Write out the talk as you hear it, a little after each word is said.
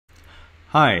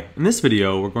Hi, in this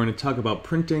video we're going to talk about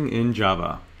printing in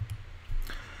Java.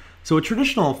 So a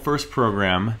traditional first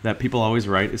program that people always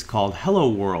write is called Hello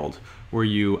World, where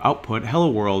you output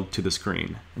Hello World to the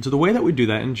screen. And so the way that we do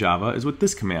that in Java is with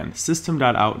this command,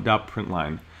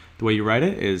 system.out.println. The way you write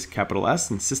it is capital S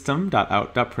and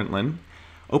system.out.println,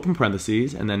 open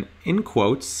parentheses, and then in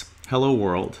quotes, Hello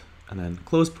World, and then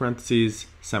close parentheses,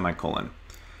 semicolon.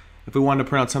 If we want to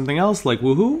print out something else like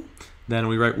woohoo, then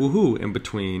we write woohoo in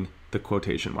between the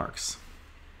quotation marks.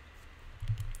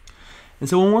 And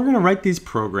so when we're going to write these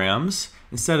programs,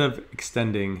 instead of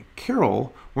extending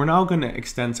Carol, we're now going to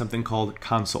extend something called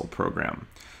console program.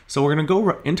 So we're going to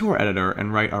go into our editor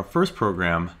and write our first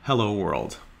program, Hello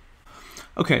World.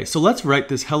 Okay, so let's write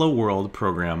this Hello World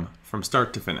program from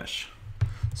start to finish.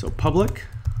 So public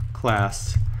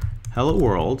class Hello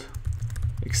World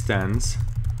extends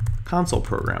console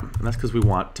program, and that's because we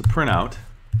want to print out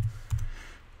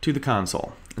to the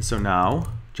console. And so now,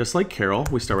 just like Carol,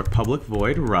 we start with public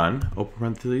void run, open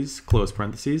parentheses, close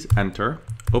parentheses, enter,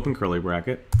 open curly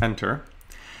bracket, enter.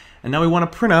 And now we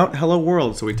want to print out Hello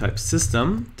World, so we type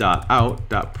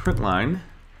system.out.println,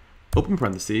 open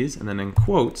parentheses, and then in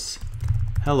quotes,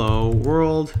 Hello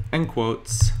World, end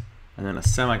quotes, and then a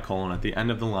semicolon at the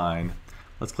end of the line.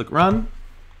 Let's click run.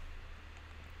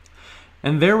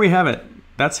 And there we have it.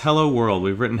 That's Hello World.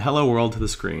 We've written Hello World to the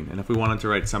screen. And if we wanted to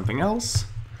write something else,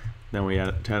 then we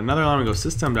add another line, we go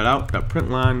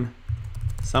system.out.println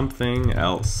something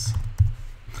else.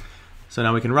 So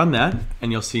now we can run that,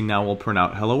 and you'll see now we'll print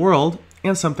out Hello World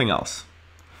and something else.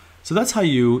 So that's how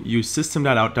you use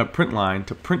system.out.println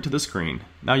to print to the screen.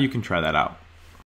 Now you can try that out.